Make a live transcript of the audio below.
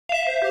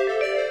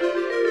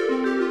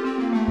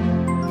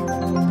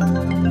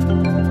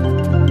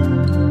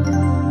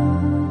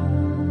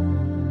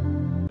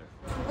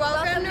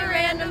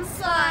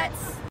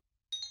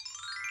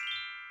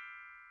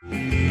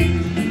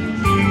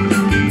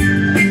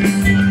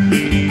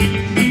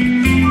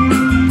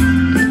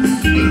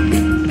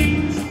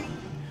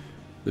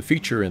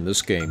feature in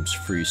this game's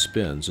free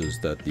spins is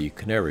that the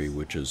canary,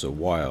 which is a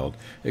wild,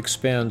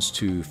 expands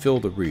to fill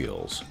the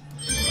reels.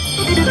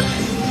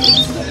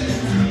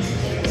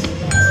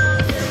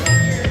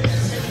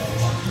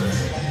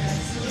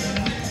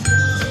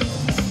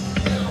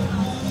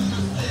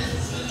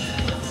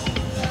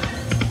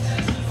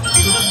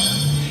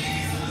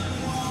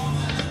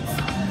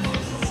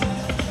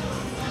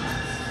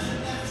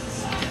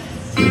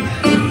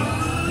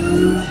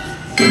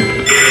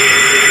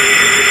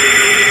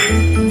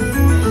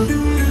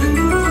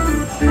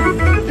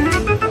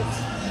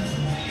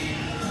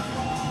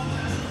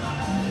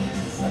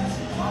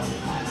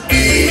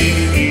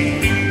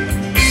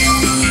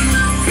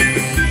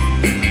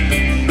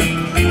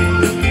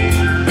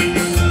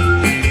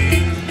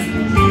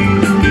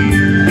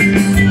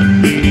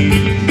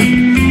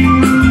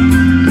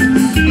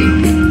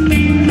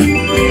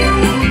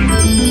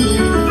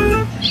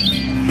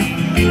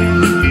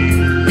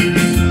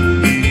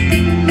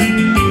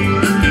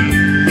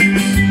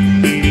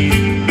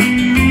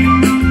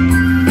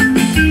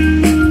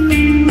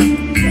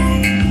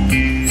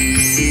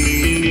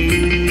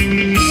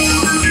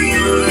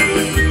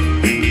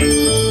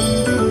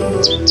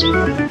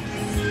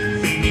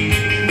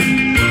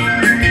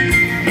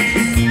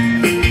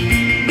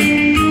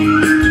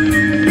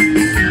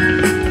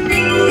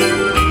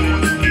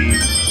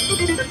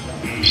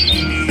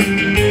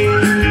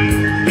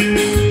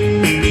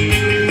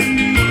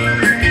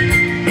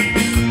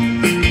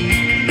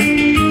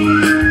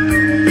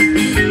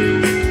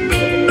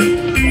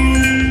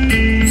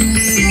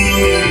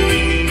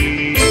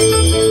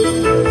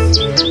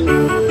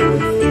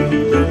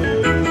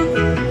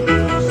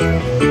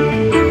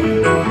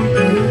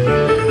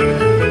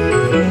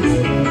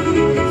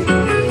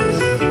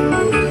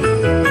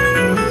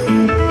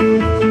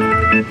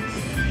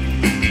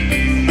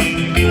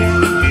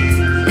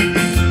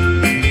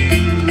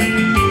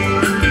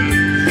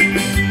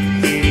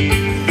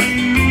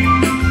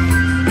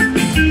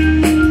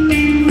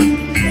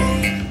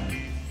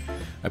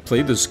 I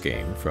played this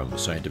game from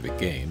Scientific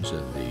Games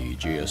in the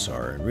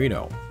GSR in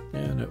Reno,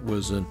 and it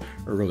was an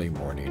early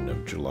morning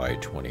of July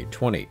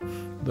 2020,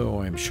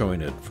 though I'm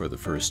showing it for the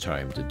first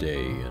time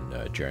today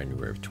in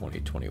January of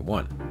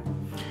 2021.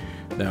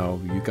 Now,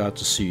 you got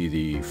to see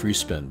the free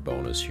spin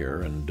bonus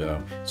here, and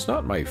it's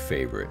not my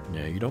favorite.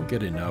 You don't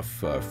get enough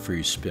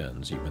free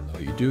spins, even though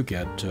you do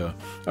get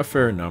a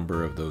fair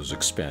number of those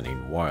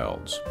expanding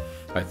wilds.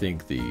 I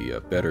think the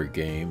better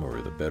game,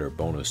 or the better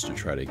bonus to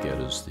try to get,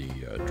 is the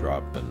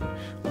drop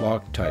and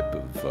lock type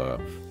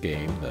of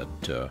game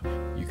that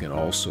you can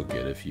also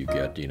get if you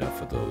get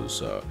enough of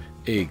those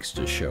eggs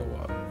to show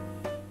up.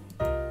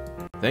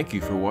 Thank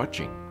you for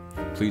watching.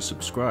 Please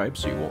subscribe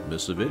so you won't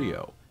miss a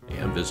video,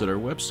 and visit our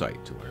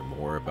website to learn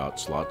more about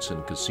slots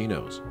and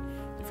casinos.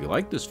 If you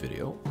like this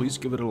video, please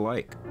give it a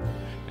like,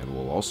 and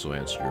we'll also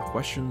answer your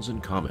questions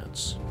and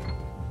comments.